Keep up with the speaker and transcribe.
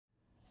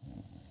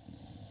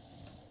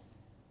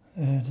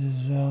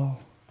Giselle,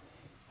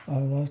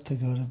 I'd love to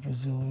go to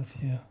Brazil with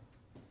you.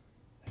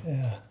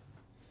 Yeah,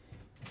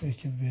 we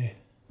could be.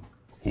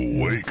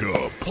 Wake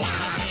up.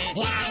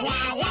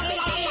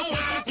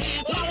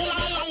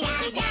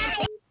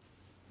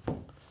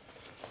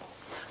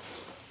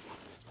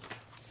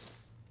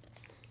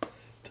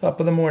 Top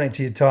of the morning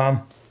to you,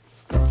 Tom.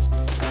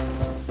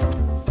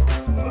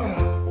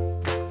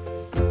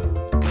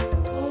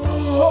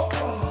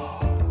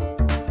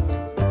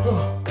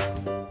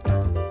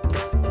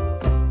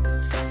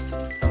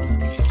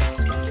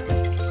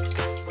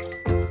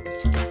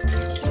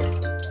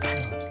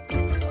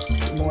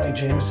 Good morning,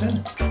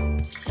 Jameson.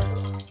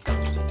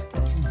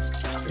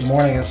 Good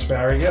morning,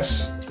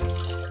 asparagus.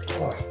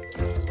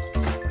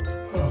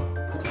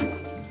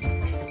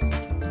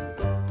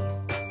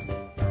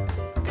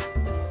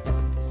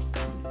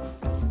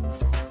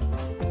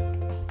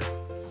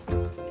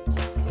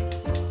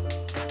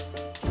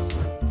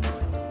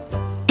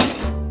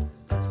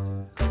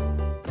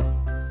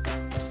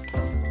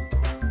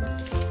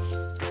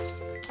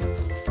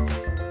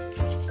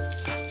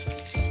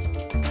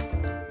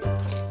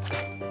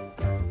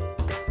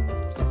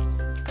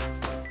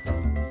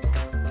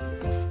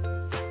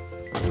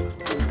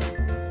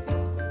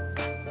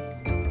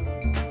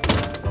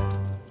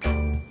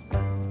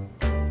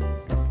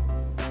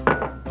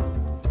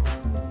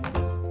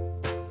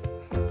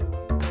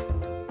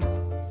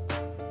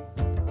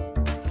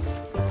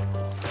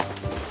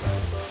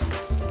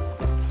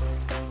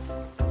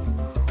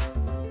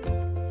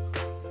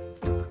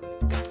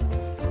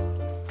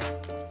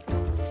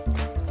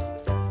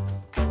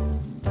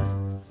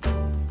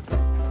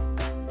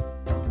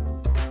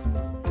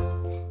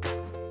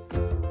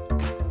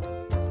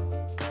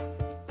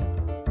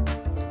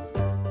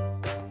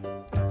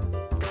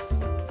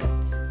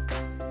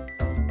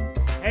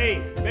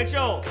 Hey,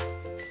 Mitchell!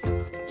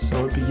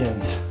 So it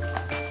begins.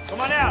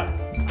 Come on out.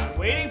 I'm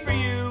waiting for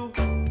you.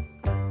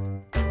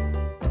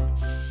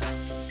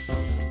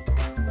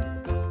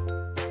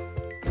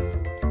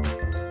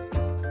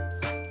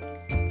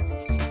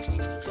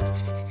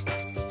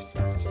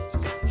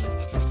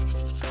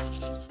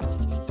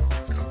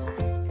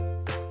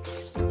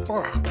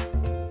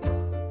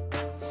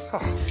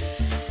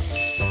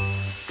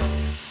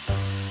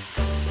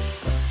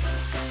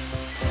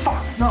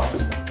 Fuck, no.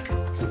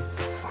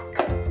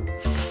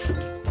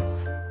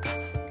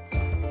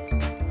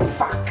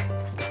 Fuck.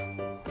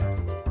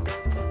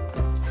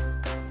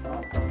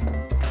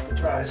 Good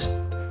tries.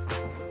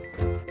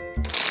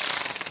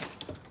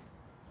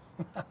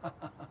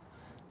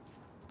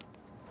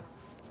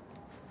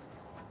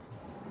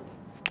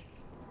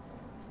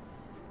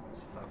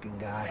 This fucking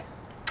guy.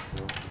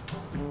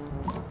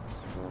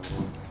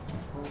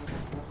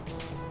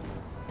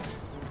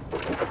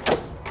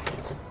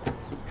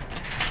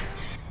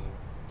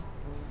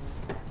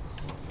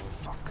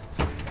 Fuck.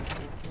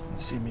 Didn't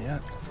see me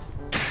yet.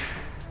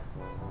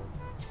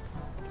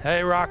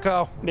 Hey,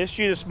 Rocco. Missed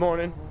you this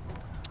morning.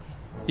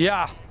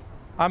 Yeah,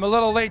 I'm a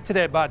little late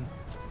today, bud.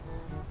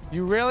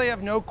 You really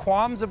have no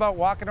qualms about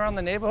walking around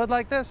the neighborhood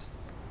like this?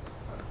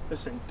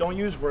 Listen, don't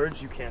use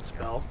words you can't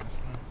spell.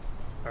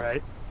 All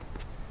right?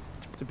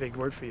 It's a big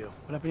word for you.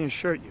 What happened to your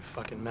shirt, you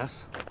fucking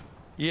mess?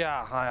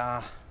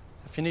 Yeah,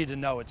 if you need to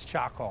know, it's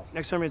charcoal.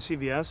 Next time you're at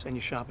CVS and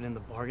you're shopping in the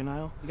bargain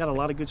aisle, you got a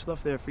lot of good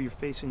stuff there for your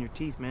face and your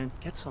teeth, man.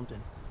 Get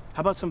something.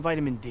 How about some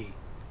vitamin D?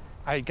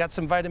 I got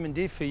some vitamin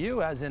D for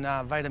you, as in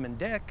vitamin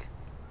Dick.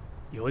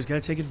 You always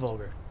gotta take it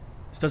vulgar.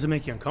 This doesn't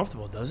make you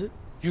uncomfortable, does it?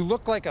 You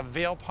look like a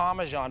veal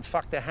parmesan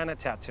fucked a henna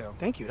tattoo.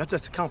 Thank you. That's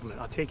a compliment.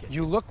 I'll take it.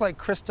 You look like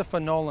Christopher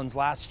Nolan's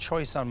last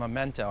choice on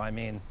Memento. I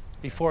mean,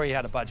 before he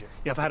had a budget.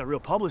 Yeah, if I had a real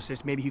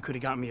publicist, maybe he could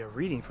have gotten me a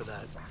reading for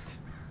that.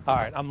 All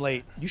right, I'm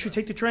late. You should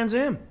take the Trans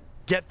Am.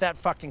 Get that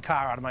fucking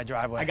car out of my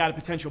driveway. I got a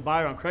potential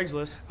buyer on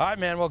Craigslist. All right,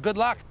 man, well, good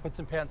luck. Put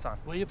some pants on,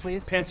 will you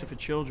please? Pants are for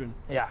children.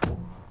 Yeah,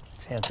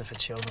 pants are for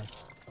children.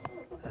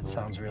 That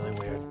sounds really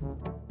weird.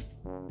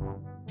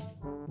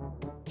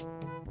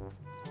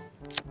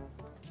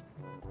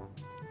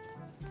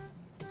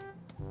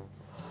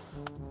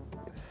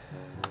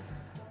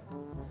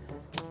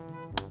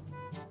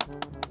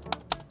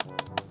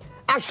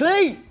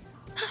 Ashley!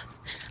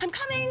 I'm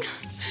coming.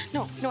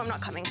 No, I'm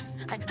not coming.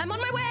 I'm on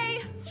my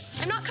way.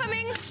 I'm not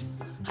coming.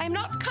 I'm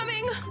not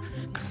coming.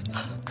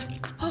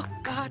 Oh,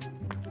 God.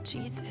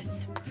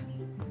 Jesus.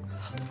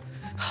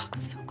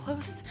 So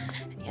close,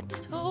 and yet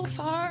so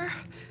far.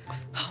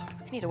 Oh,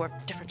 I need to wear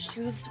different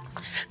shoes.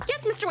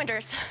 Yes, Mr.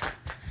 Winters.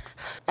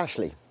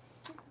 Ashley,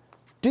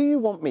 do you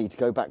want me to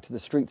go back to the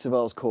streets of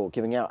Earl's Court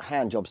giving out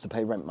handjobs to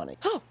pay rent money?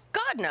 Oh,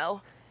 God,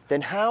 no.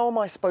 Then how am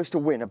I supposed to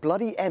win a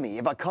bloody Emmy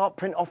if I can't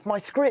print off my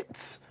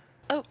scripts?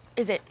 Oh,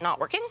 is it not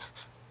working?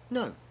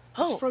 No,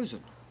 Oh. it's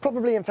frozen.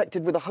 Probably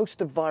infected with a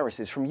host of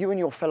viruses from you and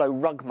your fellow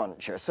rug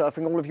muncher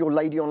surfing all of your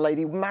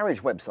lady-on-lady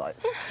marriage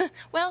websites.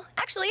 Well,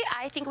 actually,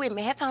 I think we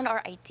may have found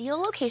our ideal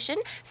location,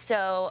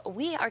 so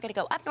we are gonna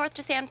go up north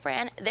to San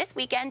Fran this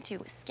weekend to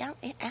scout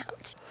it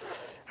out.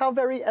 How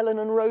very Ellen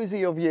and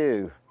Rosie of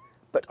you.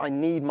 But I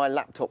need my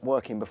laptop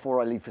working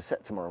before I leave for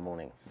set tomorrow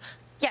morning.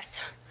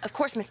 Yes, of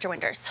course, Mr.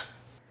 Winters.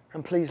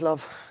 And please,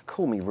 love,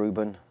 call me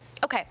Reuben.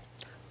 Okay,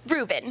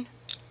 Reuben.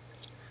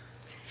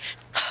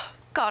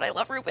 God, I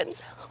love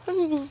Reubens.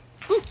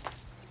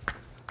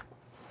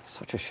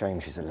 Such a shame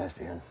she's a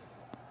lesbian.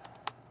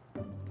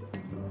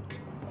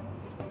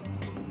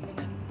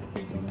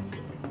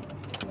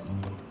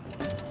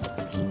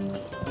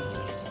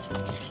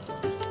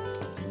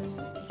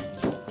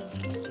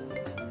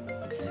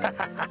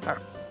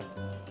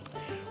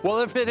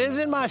 Well, if it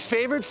isn't my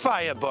favorite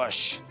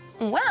firebush.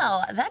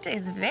 Well, that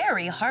is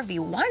very Harvey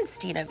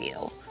Weinstein of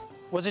you.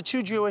 Was it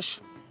too Jewish?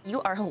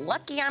 You are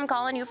lucky I'm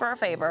calling you for a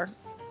favor.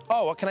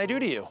 Oh, what can I do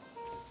to you?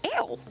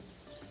 Ew.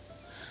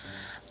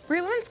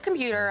 Ruben's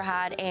computer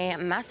had a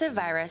massive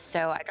virus,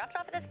 so I dropped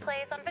off at this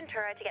place on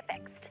Ventura to get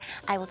fixed.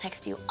 I will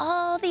text you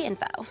all the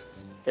info.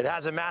 It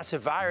has a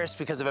massive virus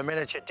because of a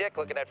miniature dick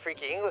looking at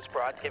freaky English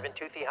broads giving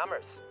toothy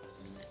hummers.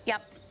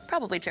 Yep,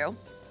 probably true.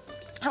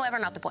 However,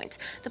 not the point.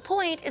 The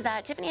point is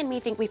that Tiffany and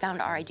me think we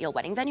found our ideal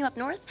wedding venue up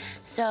north,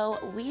 so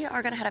we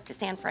are gonna head up to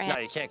San Fran. No,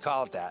 you can't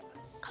call it that.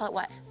 Call it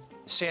what?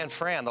 San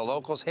Fran, the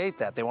locals hate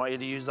that. They want you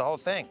to use the whole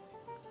thing.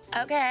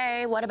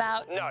 Okay, what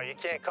about? No, you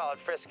can't call it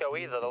Frisco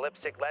either. The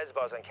lipstick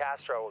lesbos and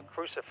Castro will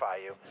crucify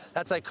you.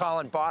 That's like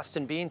calling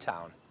Boston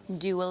Beantown.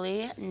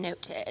 Duly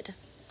noted.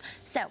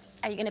 So,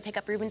 are you gonna pick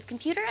up Ruben's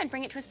computer and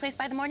bring it to his place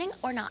by the morning,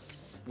 or not?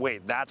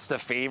 Wait, that's the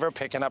favor,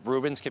 picking up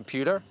Ruben's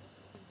computer?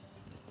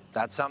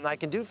 That's something I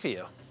can do for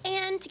you.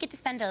 And to get to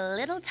spend a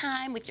little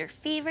time with your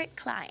favorite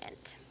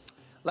client.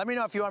 Let me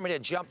know if you want me to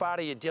jump out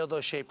of your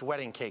dildo-shaped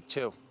wedding cake,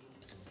 too.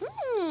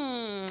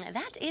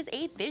 That is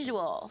a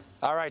visual.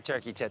 All right,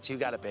 turkey tits, you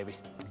got it, baby.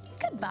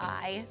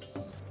 Goodbye.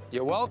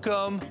 You're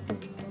welcome.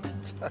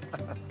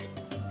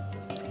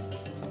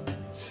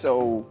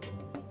 So,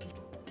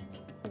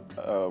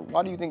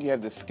 why do you think you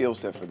have the skill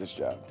set for this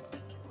job?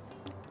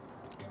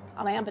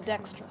 I'm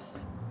ambidextrous.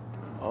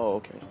 Oh,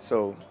 okay.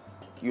 So,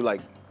 you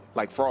like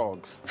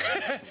frogs.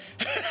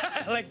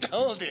 I like to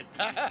hold it.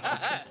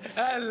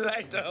 I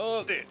like to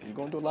hold it. You're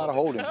gonna do a lot of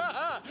holding.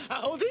 I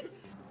hold it?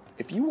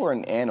 If you were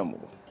an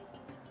animal,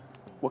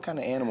 what kind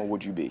of animal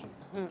would you be?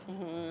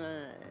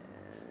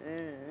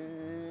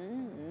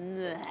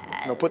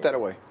 No, put that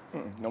away.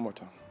 No more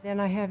time. Then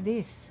I have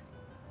this,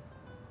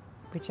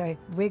 which I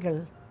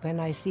wiggle when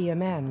I see a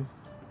man.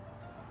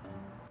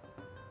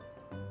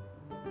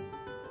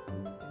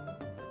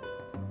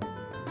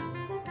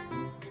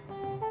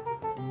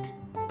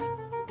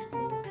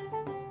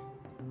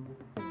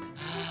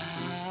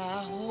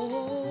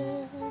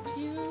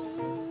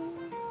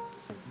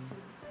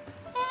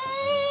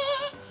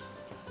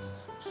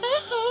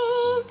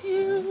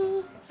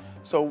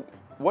 So,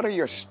 what are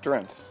your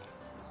strengths?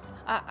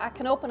 I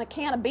can open a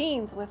can of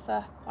beans with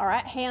my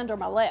right hand or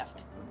my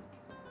left.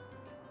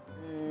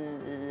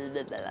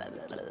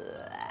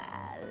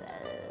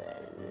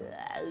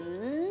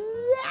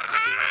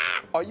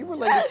 Are you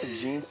related to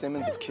Gene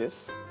Simmons of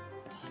Kiss?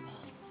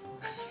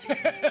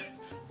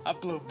 I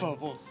blow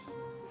bubbles.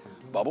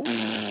 Bubbles?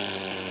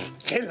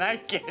 I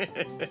like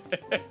it.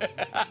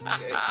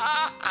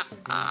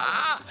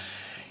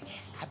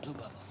 I blew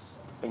bubbles.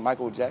 Like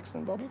Michael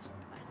Jackson bubbles?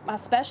 My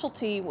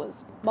specialty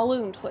was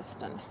balloon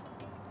twisting.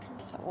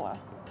 So,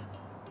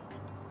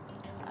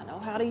 I know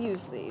how to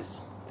use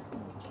these.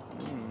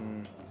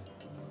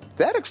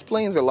 That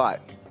explains a lot.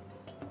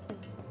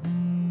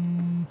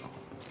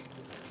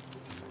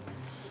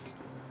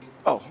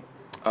 Oh,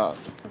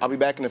 I'll be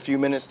back in a few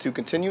minutes to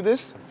continue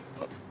this.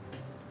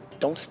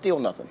 Don't steal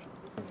nothing.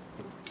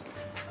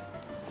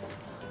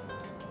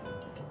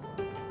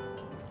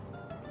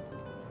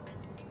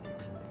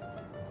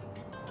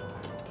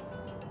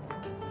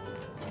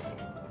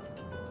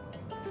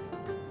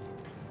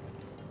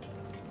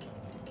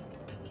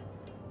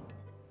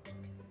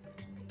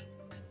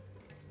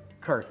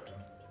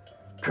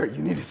 Kurt,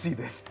 you need to see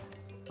this.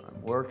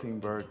 I'm working,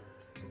 Bert.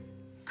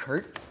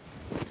 Kurt?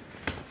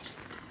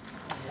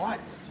 What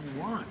do you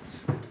want?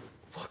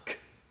 Look.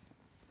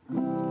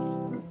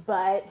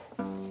 But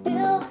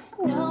still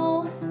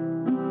no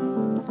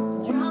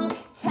drunk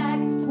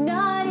text,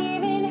 not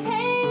even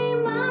hey,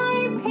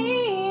 my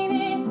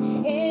penis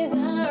is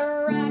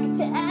erect,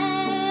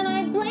 and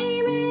I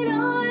blame it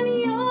on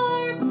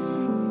your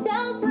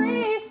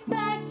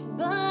self-respect,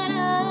 but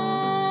I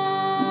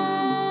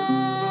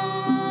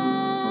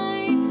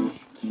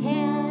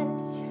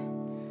can't.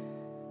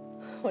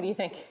 What do you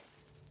think?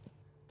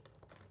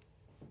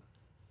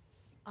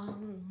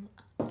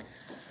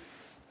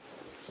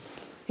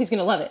 He's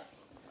gonna love it.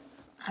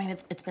 I mean,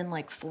 it's been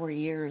like 4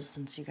 years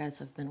since you guys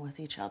have been with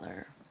each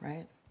other,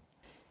 right?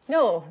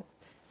 No,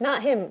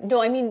 not him.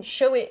 No, I mean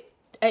show it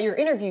at your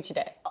interview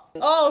today.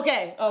 Oh,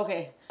 okay.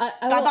 I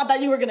thought that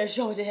you were gonna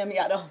show it to him.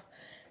 Yeah, no.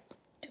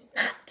 Do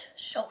not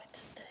show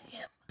it to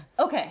him.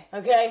 Okay.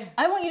 Okay?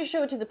 I want you to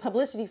show it to the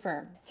publicity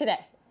firm today.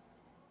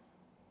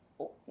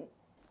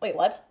 Wait,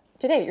 what?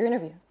 Today, your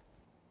interview.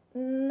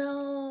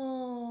 No.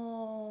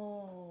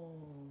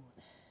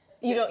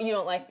 You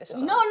don't like this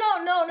song? No.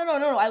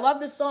 I love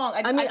this song.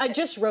 I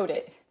just wrote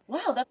it.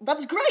 Wow,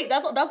 that's great.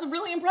 That's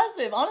really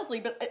impressive, honestly.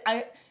 But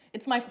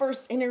It's my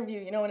first interview,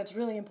 you know, and it's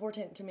really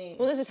important to me.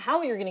 Well, this is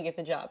how you're gonna get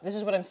the job. This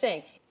is what I'm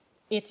saying.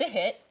 It's a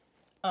hit.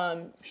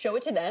 Show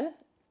it to them.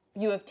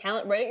 You have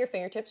talent right at your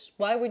fingertips.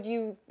 Why would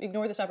you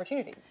ignore this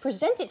opportunity?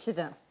 Present it to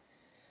them.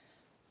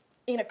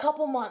 In a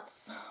couple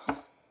months.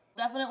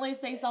 Definitely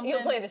say something.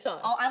 You'll play the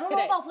song. Oh, I don't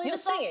know if I'll play the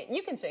song. You'll sing it.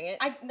 You can sing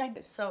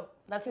it. So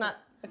that's not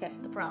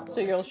the problem. So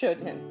you'll show it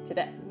to him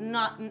today.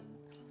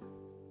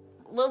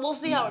 We'll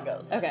see how it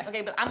goes. Okay.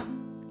 Okay, but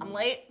I'm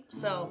late,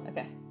 so.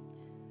 Okay.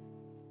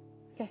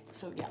 Okay.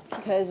 So yeah.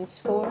 Because it's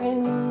 4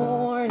 in the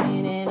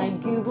morning and I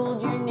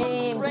Googled your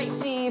name to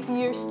see if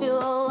you're still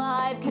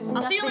alive. Cause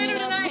I'll see you later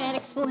else tonight. Can't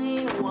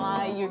explain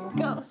why you're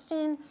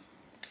ghosting.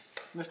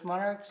 Lift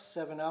Monarchs,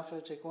 7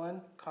 Alpha, take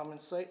 1. Common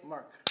Slate,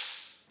 Mark.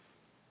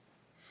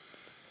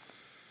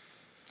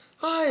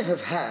 I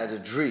have had a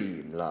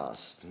dream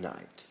last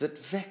night that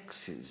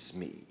vexes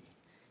me,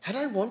 and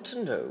I want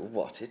to know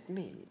what it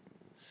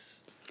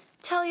means.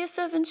 Tell your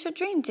servant your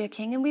dream, dear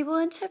king, and we will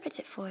interpret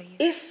it for you.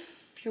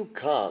 If you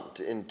can't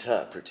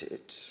interpret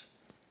it,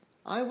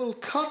 I will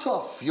cut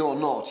off your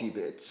naughty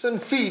bits and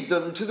feed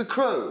them to the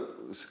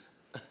crows.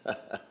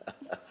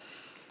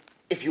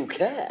 If you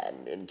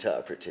can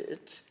interpret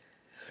it,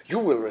 you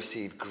will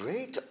receive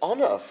great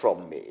honor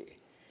from me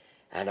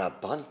and a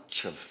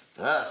bunch of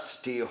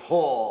thirsty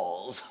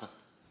whores.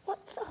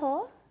 What's a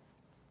whore?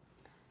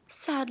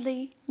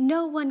 Sadly,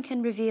 no one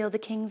can reveal the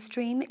king's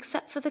dream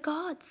except for the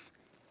gods,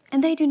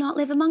 and they do not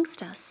live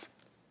amongst us.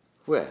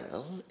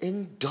 Well,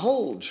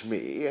 indulge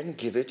me and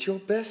give it your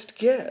best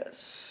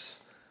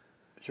guess.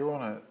 Your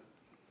Honor,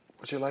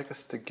 would you like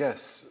us to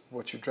guess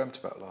what you dreamt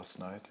about last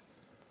night?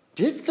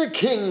 Did the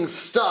king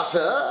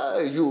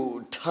stutter,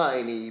 you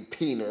tiny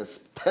penis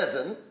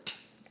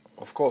peasant?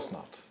 Of course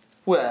not.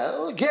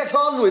 Well, get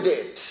on with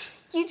it.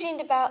 You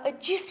dreamed about a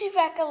juicy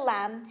rack of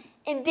lamb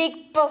in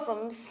big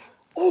bosoms.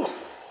 Oh,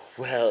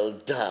 well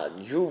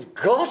done. You've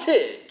got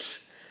it.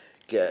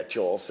 Get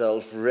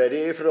yourself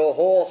ready for a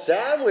whore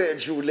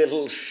sandwich, you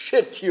little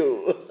shit,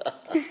 you.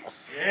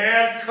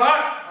 And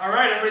cut. All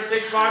right, everybody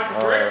take 5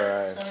 for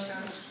break.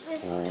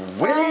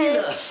 Willie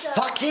the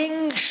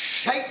fucking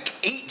shake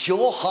eat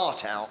your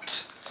heart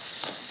out.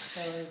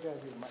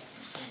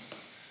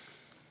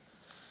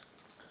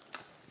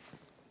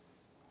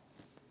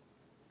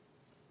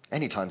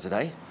 Any time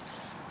today.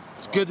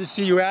 It's good to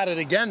see you at it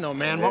again, though,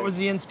 man. What was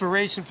the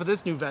inspiration for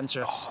this new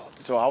venture?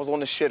 So I was on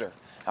the shitter.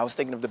 I was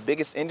thinking of the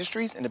biggest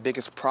industries and the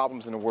biggest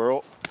problems in the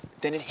world.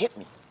 Then it hit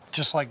me.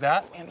 Just like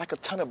that? Man, like a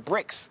ton of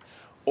bricks.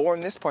 Or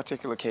in this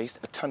particular case,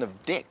 a ton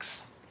of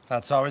dicks.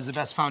 That's always the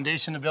best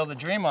foundation to build a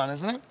dream on,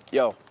 isn't it?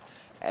 Yo,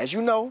 as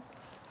you know,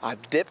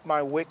 I've dipped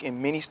my wick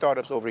in many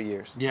startups over the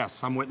years.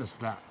 Yes, I'm witness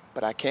to that.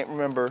 But I can't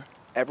remember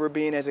ever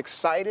being as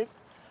excited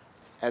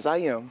as I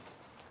am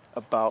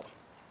about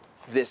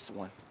this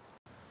one.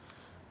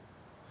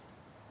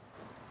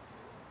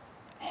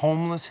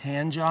 Homeless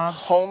hand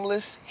jobs?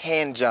 Homeless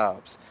hand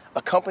jobs,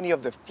 a company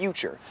of the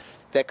future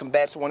that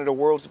combats one of the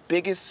world's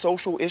biggest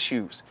social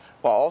issues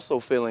while also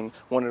filling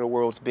one of the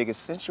world's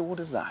biggest sensual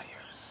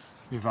desires.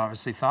 You've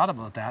obviously thought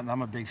about that, and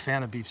I'm a big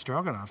fan of beef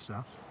stroganoff,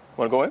 so.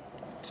 Wanna go in?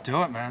 Let's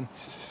do it, man.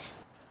 Just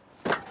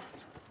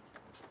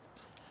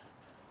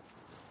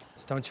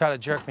don't try to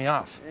jerk me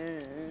off.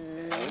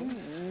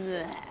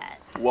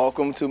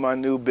 Welcome to my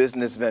new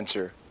business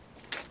venture.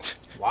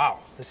 Wow,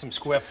 there's some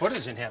square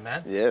footage in here,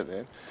 man. Yeah,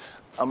 man.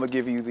 I'm gonna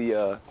give you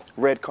the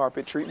red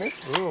carpet treatment.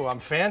 Ooh, I'm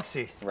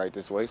fancy. Right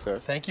this way, sir.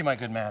 Thank you, my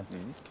good man.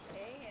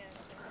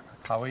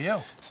 How are you?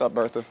 What's up,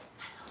 Bertha?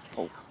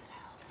 Oh,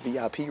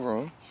 VIP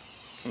room.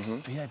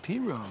 VIP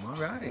room, all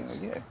right.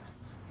 Yeah.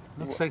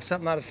 Looks like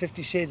something out of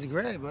 50 Shades of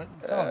Grey, but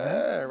it's all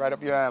good. Right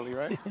up your alley,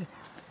 right?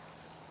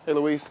 Hey,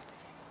 Louise.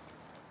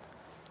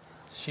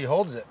 She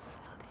holds it.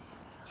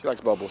 She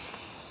likes bubbles.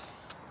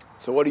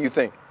 So what do you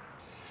think?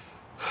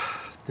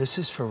 This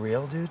is for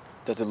real, dude?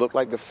 Does it look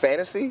like a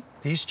fantasy?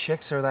 These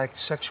chicks are like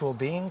sexual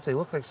beings. They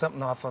look like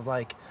something off of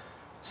like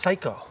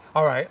Psycho.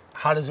 All right,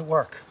 how does it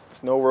work?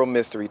 There's no real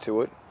mystery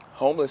to it.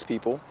 Homeless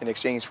people, in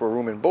exchange for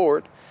room and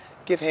board,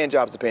 give hand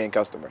jobs to paying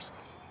customers.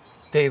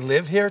 They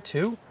live here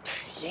too?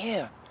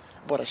 Yeah.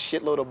 Bought a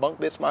shitload of bunk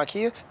bits from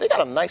IKEA. They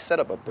got a nice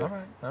setup up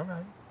there. All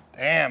right.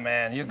 Damn,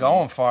 man, you're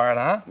going for it,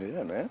 huh?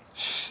 Yeah, man.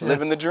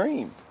 Living the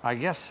dream. I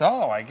guess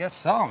so,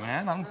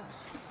 man.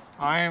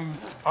 I'm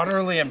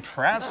utterly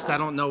impressed. I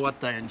don't know what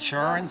the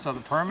insurance or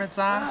the permits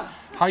are.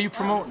 How are you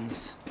promoting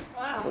this?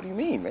 What do you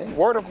mean, man?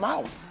 Word of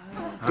mouth.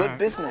 Good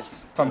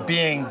business. From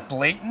being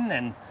blatant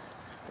and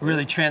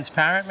really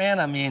transparent, man,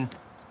 I mean,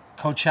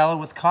 Coachella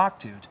with cock,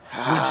 dude.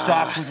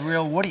 Woodstock with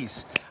real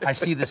woodies. I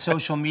see the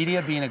social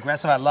media being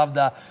aggressive. I love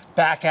the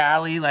back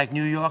alley, like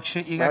New York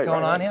shit you got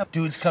going on here.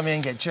 Dudes come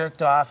in, get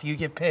jerked off, you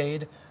get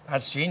paid.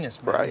 That's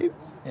genius, man. Right.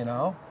 You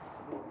know?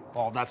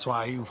 Well, that's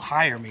why you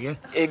hire me.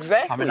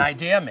 Exactly. I'm an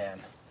idea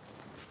man.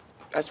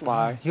 That's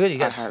why. You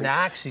got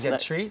snacks, you got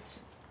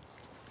treats.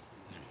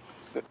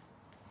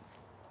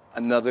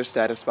 Another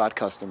satisfied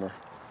customer.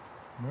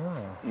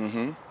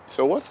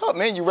 So what's up,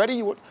 man? You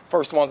ready?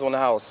 First one's on the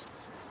house.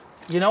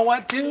 You know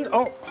what, dude?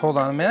 Oh, hold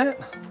on a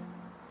minute.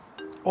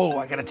 Oh,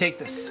 I gotta take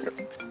this.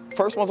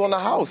 First one's on the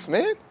house,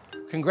 man.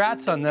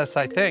 Congrats on this,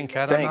 I think.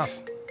 I don't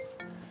Thanks.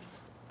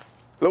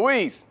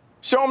 Louise,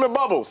 show him the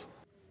bubbles.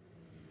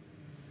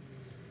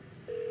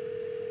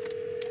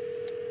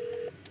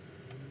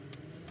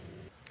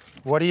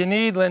 What do you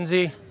need,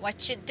 Lindsay?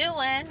 What you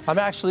doing? I'm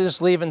actually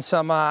just leaving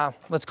some,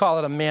 let's call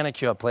it a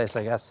manicure place,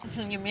 I guess.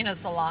 You mean a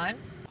salon?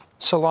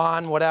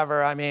 Salon,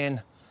 whatever, I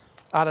mean,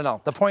 I don't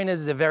know. The point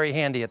is they're very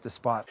handy at the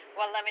spot.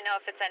 Well, let me know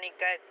if it's any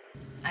good.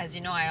 As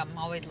you know, I am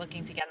always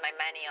looking to get my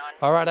mani on.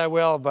 All right, I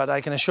will, but I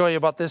can assure you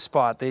about this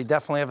spot. They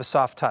definitely have a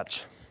soft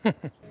touch.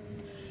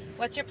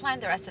 What's your plan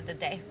the rest of the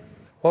day?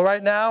 Well,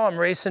 right now I'm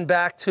racing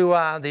back to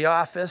the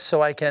office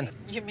so I can...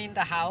 You mean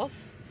the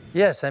house?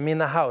 Yes, I mean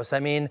the house.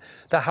 I mean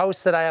the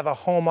house that I have a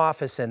home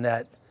office in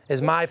that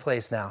is my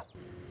place now.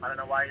 I don't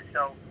know why you're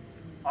so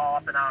all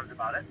up in arms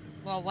about it.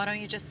 Well, why don't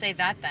you just say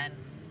that then?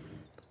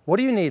 What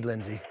do you need,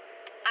 Lindsay?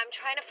 I'm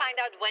trying to find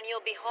out when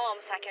you'll be home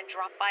so I can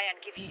drop by and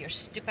give you your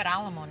stupid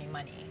alimony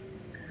money.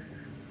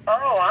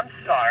 Oh, I'm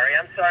sorry.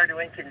 I'm sorry to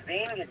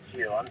inconvenience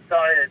you. I'm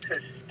sorry it's so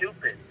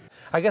stupid.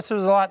 I guess it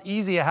was a lot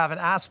easier having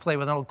ass play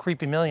with an old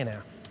creepy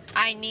millionaire.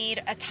 I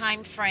need a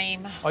time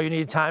frame. Oh, you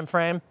need a time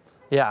frame?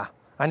 Yeah,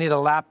 I need a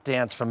lap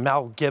dance from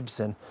Mel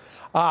Gibson.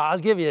 I'll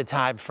give you a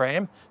time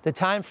frame. The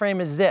time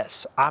frame is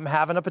this. I'm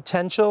having a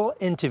potential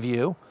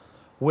interview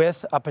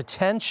with a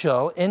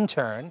potential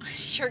intern.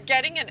 You're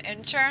getting an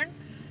intern?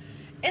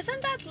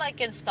 Isn't that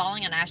like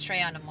installing an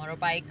ashtray on a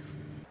motorbike?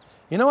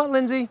 You know what,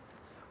 Lindsay?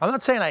 I'm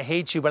not saying I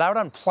hate you, but I would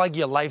unplug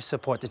your life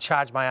support to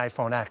charge my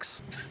iPhone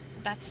X.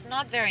 That's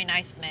not very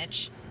nice,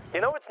 Mitch.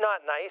 You know what's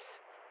not nice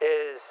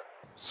is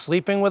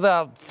sleeping with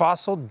a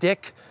fossil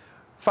dick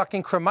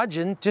fucking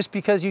curmudgeon just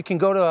because you can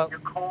go to a... Your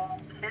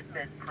Cole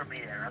Kidman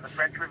premiere on the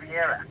French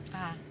Riviera.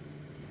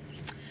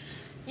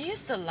 You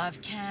used to love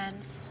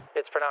cans.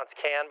 It's pronounced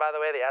can, by the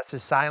way. The S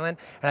is silent.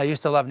 And I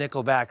used to love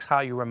Nickelback's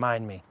How You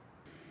Remind Me.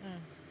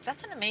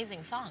 That's an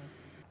amazing song.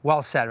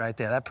 Well said right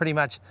there. That pretty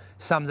much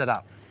sums it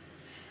up.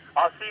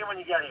 I'll see you when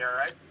you get here, all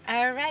right?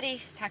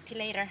 Alrighty. Talk to you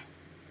later.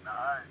 All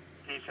right.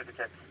 See you, sugar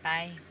tits.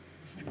 Bye.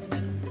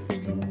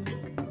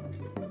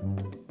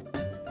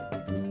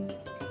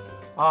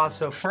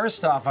 So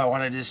first off, I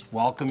want to just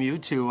welcome you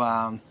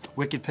to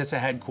Wicked Pissa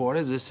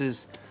headquarters. This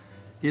is,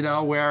 you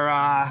know,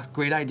 where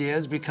great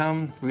ideas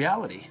become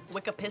reality.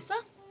 Wicca Pissa?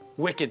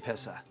 Wicked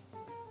Pissa.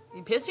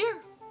 You piss here?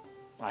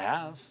 I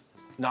have.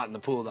 Not in the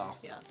pool, though.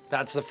 Yeah.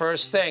 That's the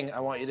first thing I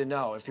want you to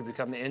know if you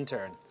become the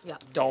intern. Yeah.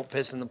 Don't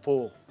piss in the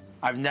pool.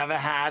 I've never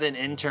had an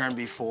intern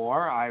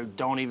before. I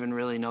don't even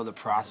really know the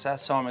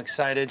process, so I'm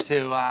excited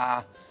to,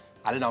 I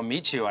don't know,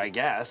 meet you, I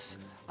guess.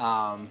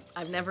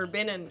 I've never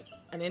been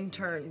an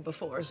intern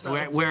before, so...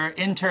 We're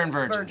intern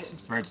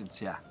virgins.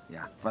 Virgins, yeah.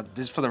 But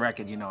just for the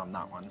record, you know I'm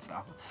not one, so...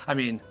 I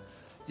mean,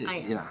 you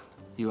know,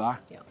 you are?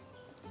 Yeah.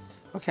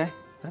 Okay,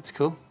 that's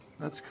cool.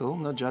 That's cool,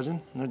 no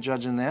judging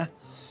there.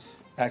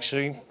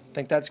 Actually, I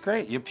think that's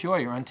great. You're pure,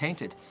 you're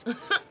untainted.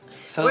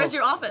 So where's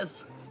your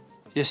office?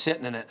 You're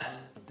sitting in it.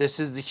 This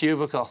is the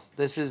cubicle.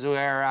 This is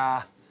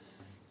where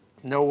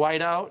no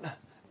whiteout,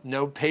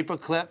 no paper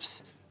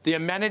clips. The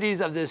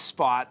amenities of this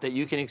spot that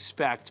you can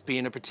expect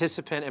being a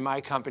participant in my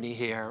company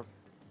here,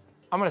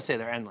 I'm gonna say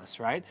they're endless,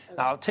 right? Okay.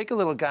 Now, take a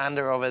little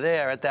gander over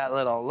there at that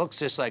little, looks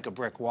just like a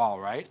brick wall,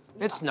 right?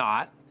 Yeah. It's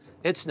not.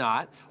 It's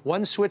not.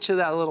 One switch of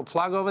that little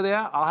plug over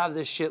there, I'll have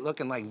this shit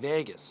looking like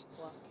Vegas.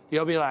 Wow.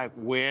 You'll be like,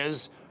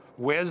 where's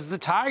the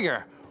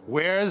tiger?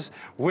 Where's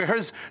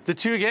the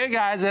two gay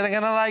guys that are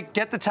gonna like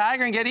get the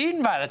tiger and get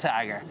eaten by the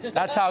tiger?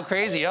 That's how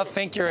crazy you'll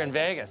think you're in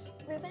Vegas.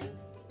 Ruben?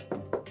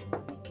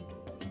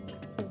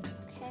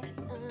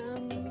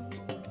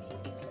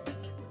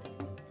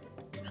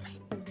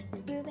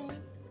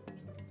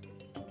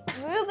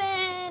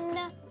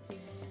 Ruben!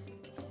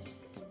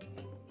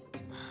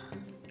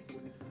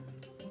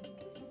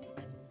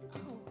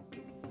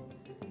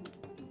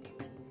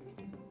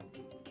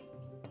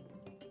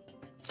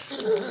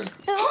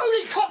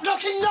 Holy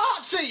cop-knocking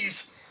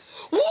Nazis!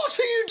 What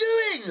are you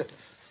doing?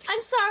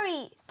 I'm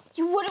sorry.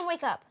 You wouldn't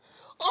wake up.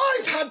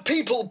 I've had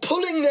people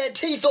pulling their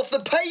teeth off the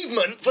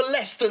pavement for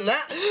less than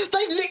that.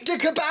 They've nicked a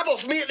kebab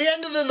off me at the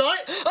end of the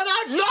night, and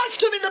I've knifed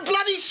them in the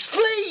bloody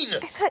spleen!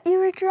 I thought you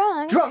were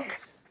drunk. Drunk?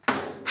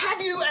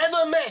 Have you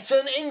ever met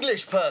an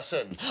English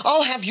person?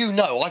 I'll have you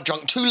know I've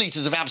drunk 2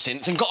 litres of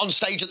absinthe and got on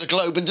stage at the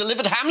Globe and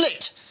delivered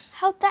Hamlet.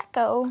 How'd that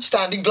go?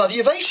 Standing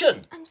bloody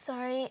ovation. I'm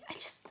sorry.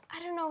 I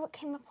don't know what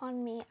came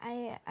upon me.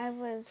 I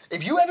was...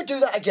 If you ever do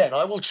that again,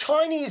 I will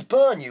Chinese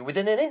burn you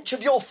within an inch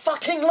of your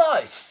fucking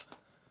life.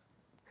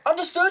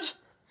 Understood?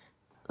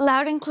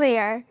 Loud and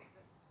clear.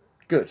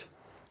 Good.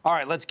 All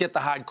right, let's get the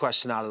hard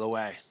question out of the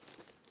way.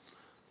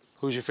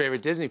 Who's your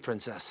favorite Disney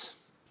princess?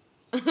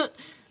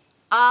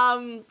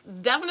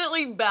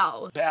 Definitely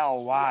Belle.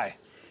 Belle, why?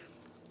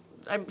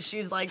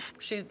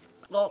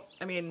 Well,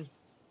 I mean,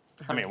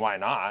 why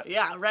not?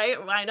 yeah,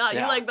 right? Why not?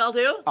 Yeah. You like Belle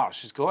too? Oh,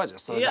 she's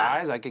gorgeous. Those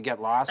eyes, I could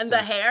get lost. And the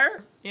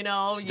hair, you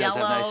know, she yellow. does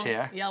have nice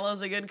hair.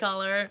 Yellow's a good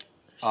color.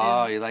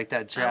 Oh, you like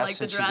that dress I like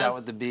the when dress. she's out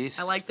with the beast?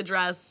 I like the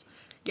dress.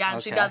 Yeah, and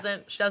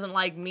Okay. she doesn't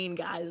like mean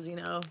guys, you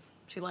know.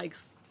 She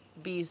likes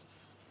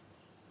beasts.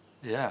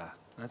 Yeah,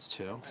 that's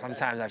true.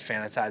 Sometimes I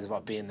fantasize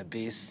about being the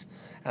beast,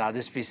 and I'll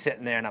just be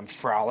sitting there and I'm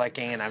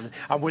frolicking, and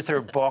I'm with her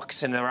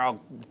books, and they're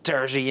all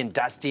dirty and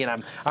dusty,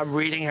 and I'm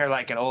reading her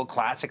like an old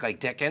classic like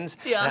Dickens,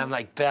 Yeah. and I'm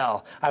like,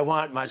 Belle, I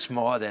want much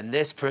more than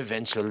this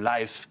provincial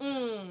life.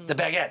 The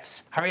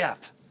baguettes, hurry up.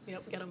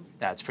 Yep, get them.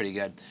 That's pretty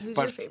good. Who's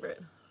But your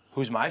favorite?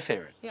 who's my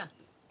favorite? Yeah.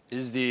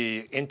 Is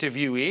the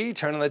interviewee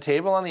turning the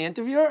table on the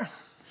interviewer?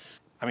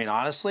 I mean,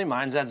 honestly,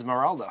 mine's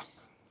Esmeralda.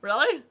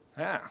 Really?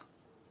 Yeah.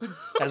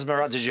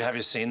 Esmeralda, have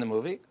you seen the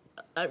movie?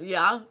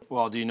 Yeah.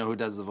 Well, do you know who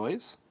does the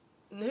voice?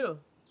 Who?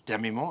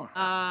 Demi Moore.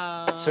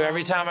 So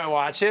every time I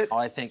watch it, all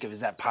I think of is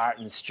that part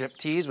in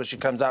Striptease where she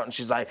comes out and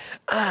she's like,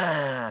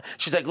 ah.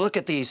 She's like, look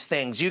at these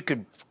things. You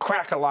could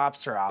crack a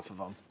lobster off of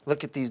them.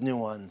 Look at these new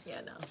ones.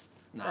 Yeah,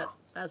 no. No.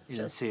 That's you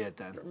didn't just see it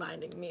then.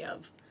 reminding me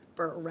of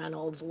Burt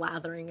Reynolds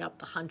lathering up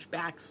the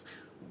hunchback's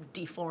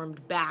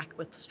deformed back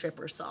with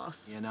stripper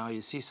sauce. You know,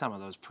 you see some of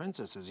those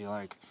princesses, you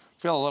like,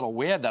 feel a little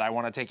weird that I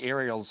want to take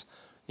Ariel's,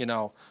 you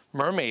know,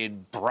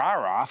 mermaid bra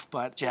off,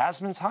 but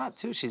Jasmine's hot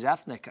too. She's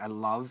ethnic. I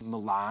love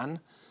Mulan.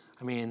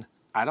 I mean,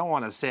 I don't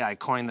want to say I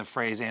coined the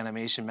phrase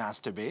animation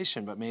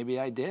masturbation, but maybe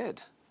I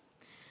did.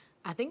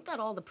 I think that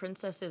all the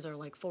princesses are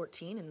like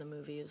 14 in the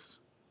movies.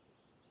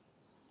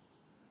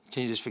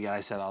 Can you just forget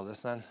I said all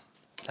this then?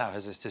 No,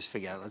 just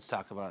forget it. Let's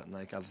talk about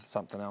like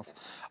something else.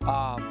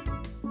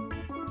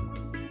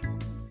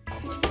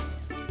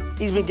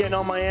 He's been getting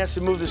on my ass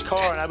to move this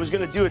car, and I was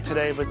gonna do it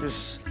today, but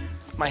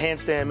my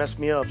handstand messed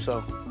me up,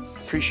 so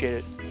appreciate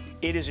it.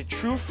 It is a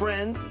true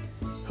friend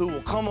who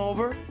will come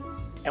over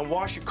and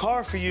wash your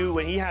car for you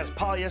when he has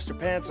polyester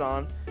pants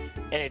on,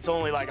 and it's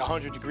only like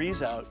 100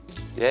 degrees out.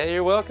 Yeah,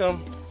 you're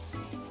welcome.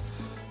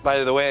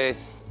 By the way,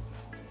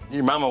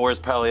 your mama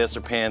wears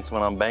polyester pants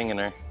when I'm banging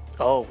her.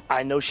 Oh,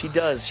 I know she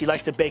does. She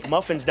likes to bake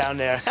muffins down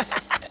there.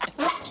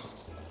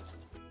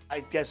 I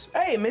guess,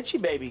 hey, Mitchy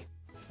baby.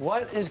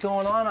 What is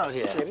going on out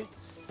here? Baby?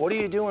 What are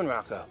you doing,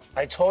 Rocco?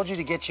 I told you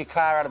to get your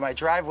car out of my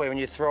driveway when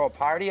you throw a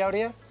party out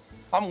here.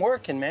 I'm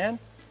working, man.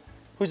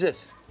 Who's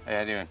this? Hey, how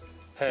you doing?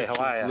 Hey, how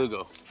are you?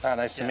 Lugo. Oh,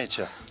 nice to meet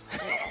you.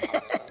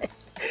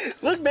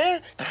 Look,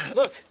 man.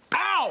 Look.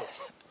 Ow!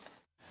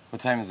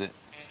 What time is it?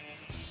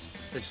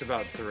 It's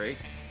about 3.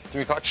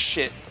 3 o'clock?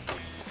 Shit.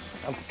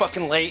 I'm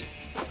fucking late.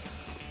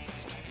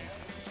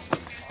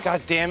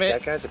 God damn it.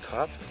 That guy's a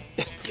cop?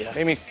 Yeah.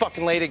 Made me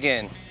fucking late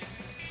again.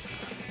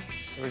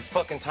 Every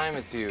fucking time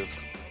it's you.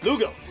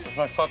 Lugo. That's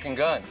my fucking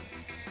gun.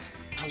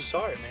 I'm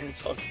sorry, man.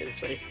 It's all good.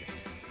 It's right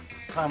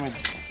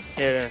here.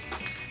 Yeah,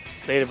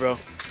 Later, bro.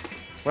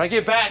 when I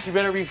get back, you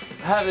better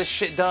have this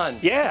shit done.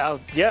 Yeah,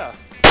 yeah.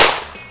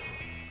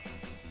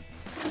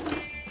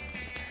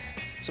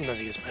 Sometimes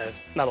he gets mad.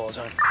 Not all the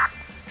time.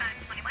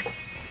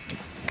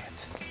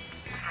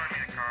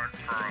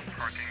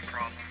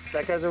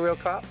 That guy's a real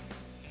cop?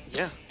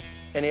 Yeah.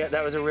 And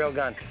that was a real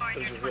gun? It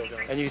was a real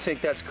gun. And you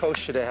think that's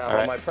kosher to have All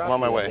right, on my property? I'm on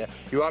my way. Yeah.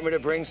 You want me to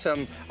bring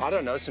some, I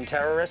don't know, some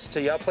terrorists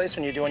to your place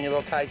when you're doing your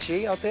little Tai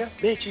Chi out there?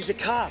 Mitch, he's a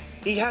cop.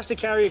 He has to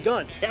carry a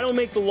gun. I don't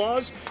make the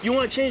laws. You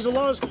want to change the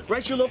laws?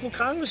 Write your local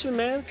congressman,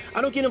 man.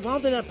 I don't get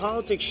involved in that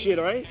politics shit,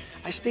 all right?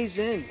 I stay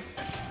zen.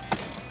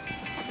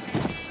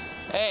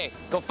 Hey,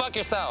 go fuck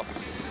yourself.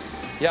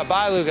 Yeah,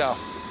 bye, Lugo.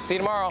 See you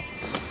tomorrow.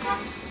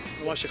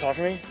 You wash the car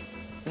for me?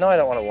 No, I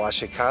don't want to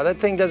wash your car. That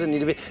thing doesn't need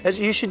to be.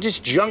 You should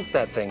just junk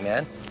that thing,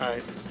 man. All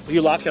right. Will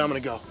you lock it? I'm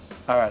going to go.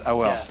 All right, I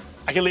will. Yeah.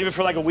 I can leave it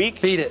for like a week?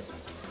 Beat it.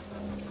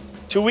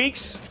 2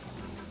 weeks?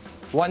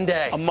 1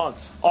 day. A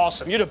month.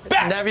 Awesome. You're the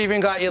best. Never even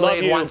got you Love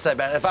laid you. once, I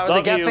bet. If I was a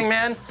Love guessing you.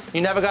 man,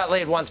 you never got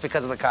laid once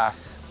because of the car.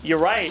 You're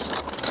right.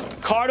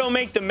 Car don't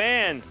make the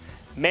man.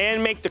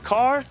 Man make the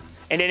car,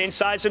 and then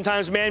inside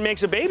sometimes man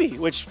makes a baby,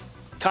 which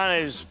kind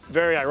of is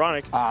very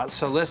ironic.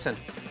 So listen,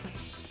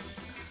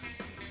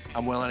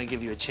 I'm willing to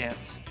give you a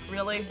chance.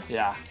 Really?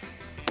 Yeah.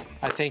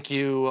 I think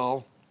you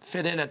will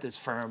fit in at this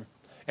firm.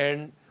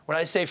 And when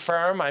I say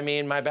firm, I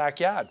mean my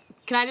backyard.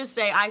 Can I just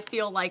say, I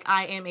feel like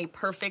I am a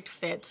perfect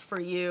fit for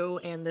you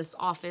and this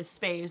office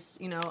space.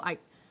 You know, I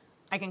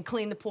can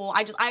clean the pool.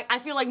 I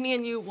feel like me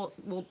and you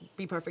will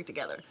be perfect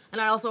together.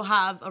 And I also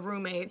have a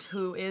roommate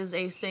who is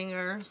a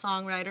singer,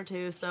 songwriter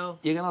too, so.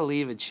 You're gonna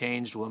leave a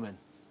changed woman,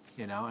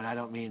 you know? And I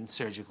don't mean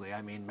surgically,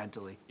 I mean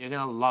mentally. You're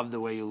gonna love the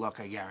way you look,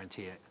 I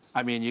guarantee it.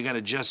 I mean, you're gonna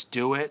just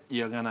do it.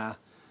 You're gonna,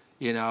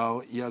 you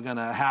know, you're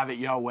gonna have it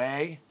your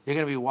way. You're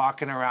gonna be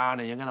walking around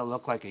and you're gonna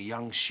look like a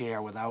young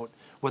Cher without,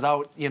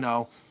 you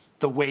know,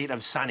 the weight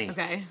of Sunny.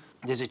 Okay.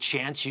 There's a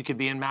chance you could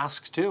be in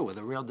Masks too, with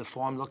a real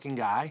deformed looking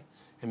guy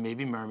and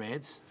maybe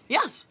mermaids.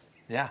 Yes.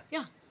 Yeah.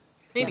 Yeah.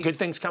 Maybe. Good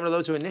things come to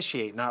those who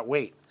initiate, not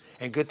wait.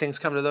 And good things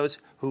come to those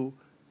who,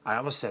 I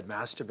almost said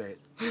masturbate.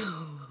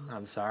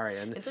 I'm sorry.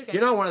 And It's okay.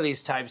 you're not one of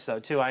these types though,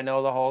 too. I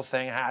know the whole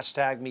thing,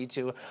 hashtag me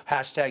too,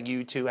 hashtag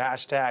you too,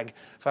 hashtag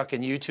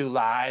fucking you too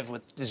live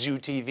with Zoo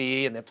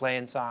TV and they're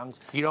playing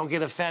songs. You don't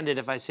get offended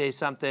if I say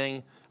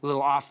something a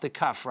little off the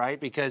cuff, right?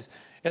 Because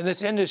in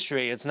this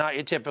industry, it's not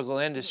your typical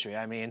industry.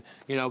 I mean,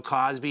 you know,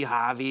 Cosby,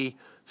 Harvey,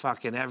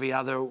 Fucking every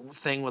other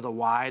thing with a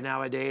Y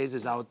nowadays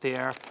is out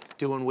there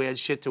doing weird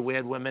shit to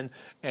weird women,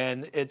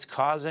 and it's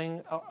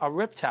causing a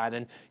riptide.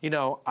 And, you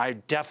know, I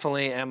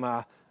definitely am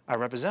I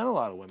represent a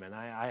lot of women.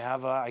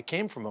 I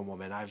came from a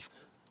woman. I've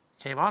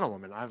came on a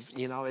woman.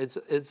 You know,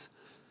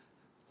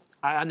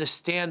 I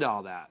understand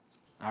all that.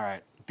 All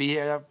right, be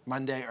here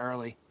Monday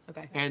early.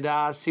 Okay.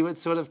 And see what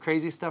sort of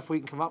crazy stuff we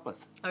can come up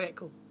with. Okay,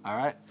 cool. All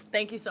right.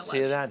 Thank you so much. See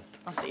you then.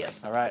 I'll see you.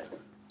 All right.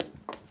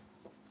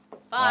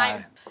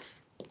 Bye.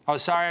 Oh,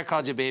 sorry I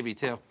called you baby,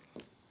 too.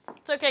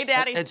 It's okay,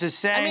 Daddy. It's a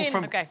saying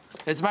okay.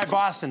 It's my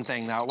Boston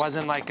thing, though. It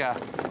wasn't like a,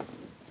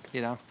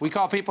 you know, we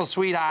call people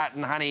sweetheart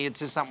and honey. It's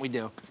just something we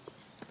do.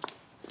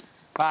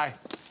 Bye.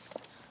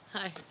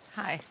 Hi.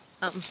 Hi.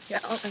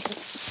 Yeah. Okay.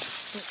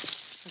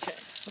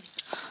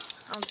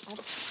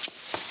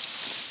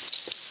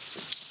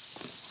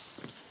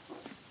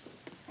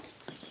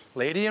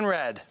 Lady in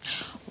red.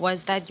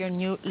 Was that your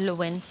new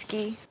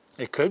Lewinsky?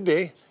 It could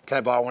be. Can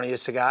I borrow one of your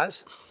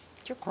cigars?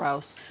 You're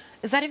gross.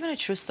 Is that even a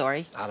true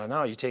story? I don't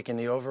know. You taking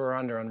the over or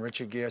under on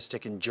Richard Gere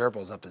sticking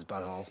gerbils up his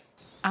butthole?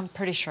 I'm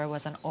pretty sure it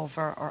wasn't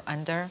over or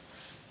under.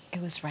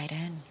 It was right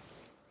in.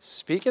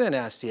 Speaking of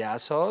nasty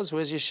assholes,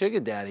 where's your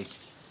sugar daddy?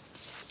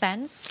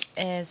 Spence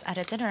is at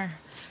a dinner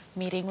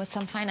meeting with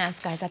some finance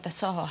guys at the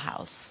Soho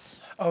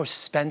House. Oh,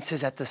 Spence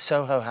is at the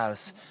Soho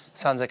House.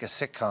 Sounds like a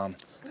sitcom.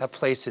 That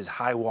place is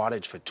high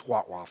wattage for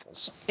twat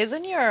waffles.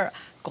 Isn't your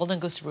Golden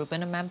Goose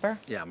Reuben a member?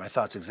 Yeah, my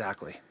thoughts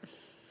exactly.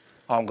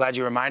 Oh, I'm glad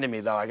you reminded me,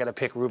 though. I gotta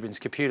pick Ruben's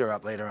computer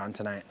up later on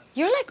tonight.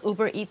 You're like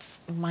Uber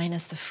Eats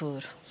minus the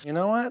food. You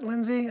know what,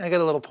 Lindsay? I got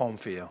a little poem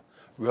for you.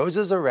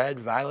 Roses are red,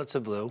 violets are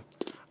blue.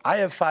 I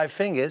have 5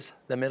 fingers.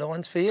 The middle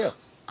one's for you.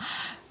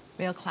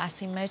 Real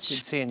classy, Mitch.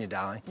 Good seeing you,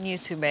 darling. You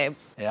too, babe.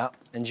 Yeah.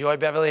 Enjoy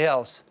Beverly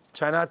Hills.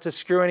 Try not to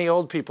screw any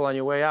old people on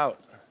your way out.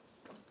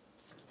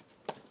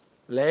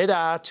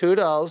 Later,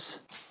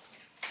 toodles.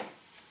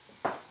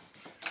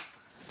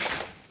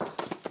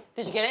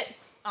 Did you get it?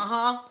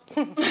 Uh-huh.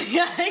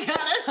 Yeah, I got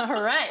it.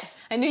 All right.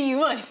 I knew you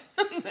would.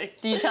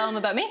 Did you tell them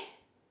about me?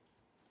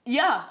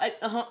 Yeah.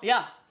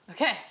 Yeah.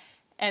 Okay.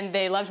 And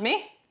they loved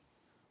me?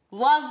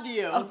 Loved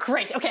you. Oh,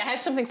 great. Okay, I have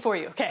something for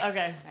you. Okay.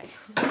 Okay.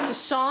 It's a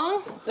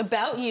song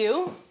about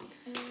you.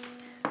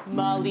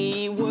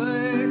 Molly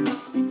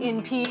works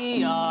in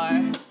PR,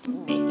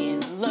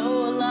 making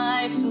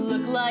lowlifes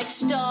look like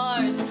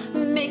stars,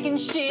 making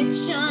shit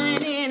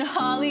shine in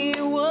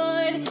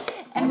Hollywood.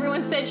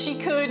 Everyone said she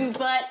couldn't,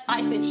 but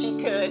I said she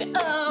could.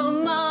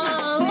 Oh,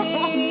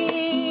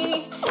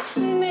 Molly,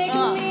 make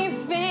me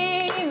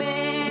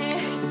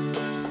famous.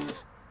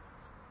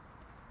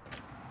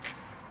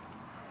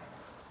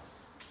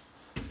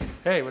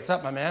 Hey, what's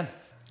up, my man?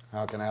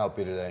 How can I help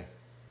you today?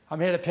 I'm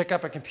here to pick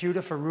up a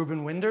computer for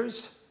Ruben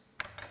Winders.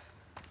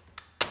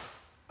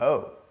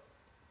 Oh.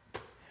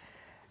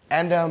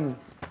 And,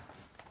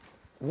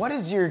 what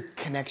is your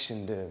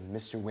connection to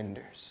Mr.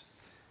 Winders?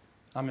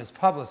 I'm his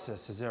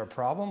publicist. Is there a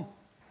problem?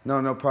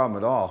 No, no problem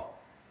at all.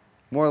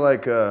 More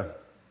like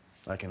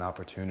an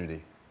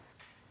opportunity.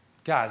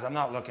 Guys, I'm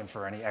not looking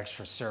for any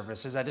extra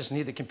services. I just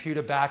need the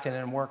computer back and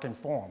in working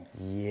form.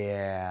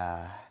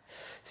 Yeah.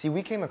 See,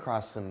 we came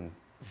across some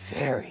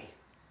very,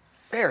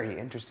 very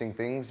interesting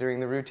things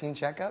during the routine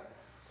checkup.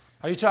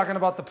 Are you talking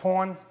about the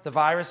porn, the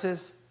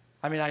viruses?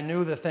 I mean, I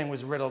knew the thing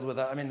was riddled with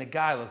the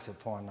guy looks at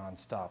porn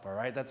nonstop, all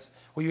right?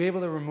 Were you able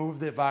to remove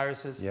the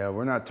viruses? Yeah,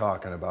 we're not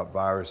talking about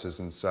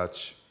viruses and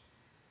such.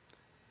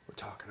 We're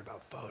talking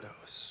about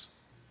photos.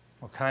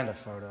 What kind of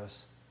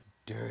photos?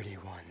 Dirty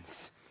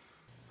ones.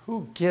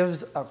 Who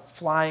gives a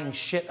flying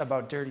shit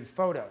about dirty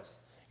photos?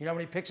 You know how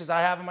many pictures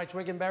I have of my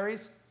twig and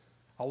berries?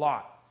 A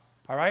lot,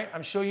 all right?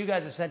 I'm sure you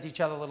guys have sent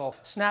each other little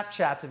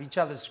Snapchats of each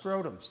other's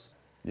scrotums.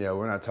 Yeah,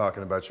 we're not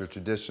talking about your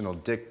traditional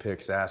dick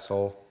pics,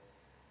 asshole.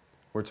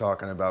 We're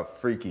talking about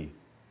freaky,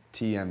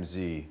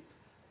 TMZ,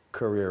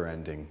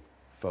 career-ending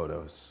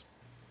photos.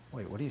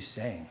 Wait, what are you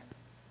saying?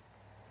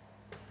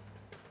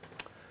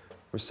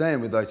 We're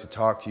saying we'd like to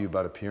talk to you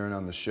about appearing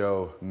on the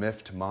show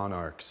Miffed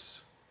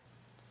Monarchs.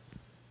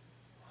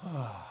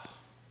 Oh,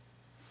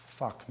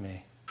 fuck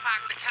me.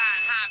 Park the car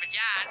in Harvard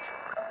Yard.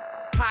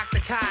 Park the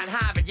car in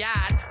Harvard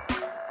Yard.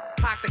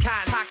 Park the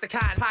car, park the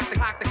car,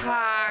 park the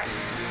car.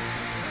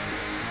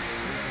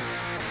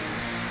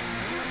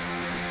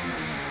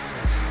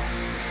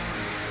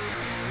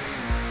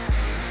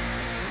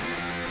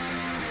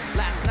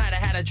 Last night I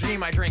had a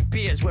dream I drank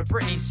beers with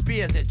Britney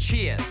Spears at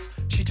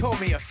Cheers. She told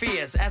me her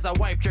fears as I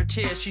wiped her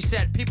tears. She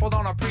said people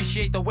don't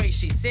appreciate the way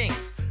she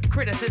sings.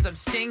 Criticism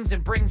stings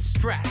and brings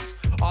stress.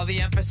 All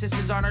the emphasis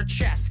is on her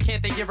chest.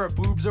 Can't they give her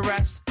boobs a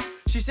rest?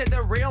 She said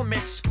they're real,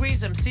 Mitch,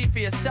 squeeze them, see for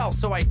yourself,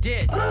 so I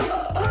did.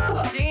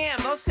 Damn,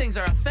 those things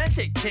are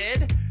authentic,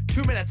 kid.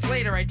 2 minutes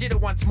later, I did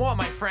it once more,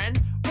 my friend.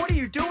 What are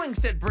you doing,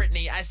 said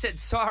Britney. I said,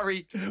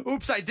 sorry.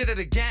 Oops, I did it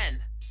again.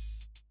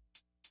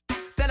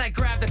 Then I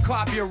grabbed a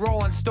copy of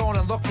Rolling Stone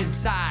and looked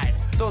inside.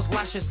 Those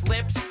luscious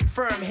lips,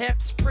 firm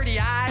hips, pretty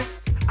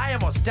eyes. I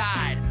almost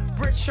died.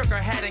 Brit shook her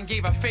head and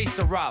gave her face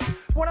a rub.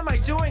 What am I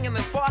doing in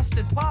this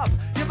Boston pub?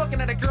 You're looking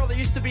at a girl that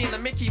used to be in the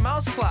Mickey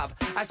Mouse Club.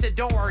 I said,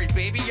 don't worry,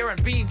 baby, you're in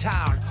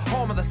Beantown,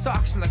 home of the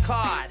socks and the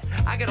cod.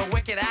 I got a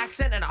wicked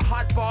accent and a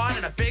hot bod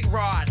and a big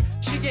rod.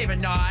 She gave a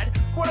nod.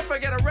 What if I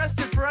get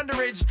arrested for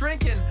underage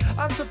drinking?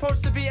 I'm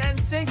supposed to be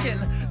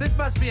NSYNCing. This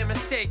must be a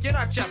mistake. You're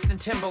not Justin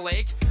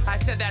Timberlake. I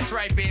said, that's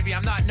right, baby.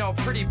 I'm not no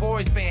pretty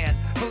boys band.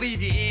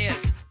 Believe your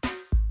ears.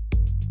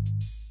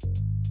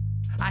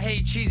 I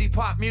hate cheesy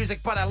pop music,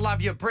 but I love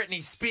your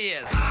Britney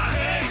Spears. I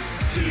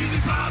hate cheesy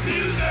pop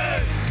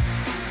music,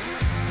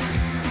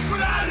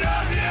 but I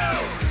love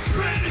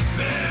you, Britney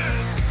Spears.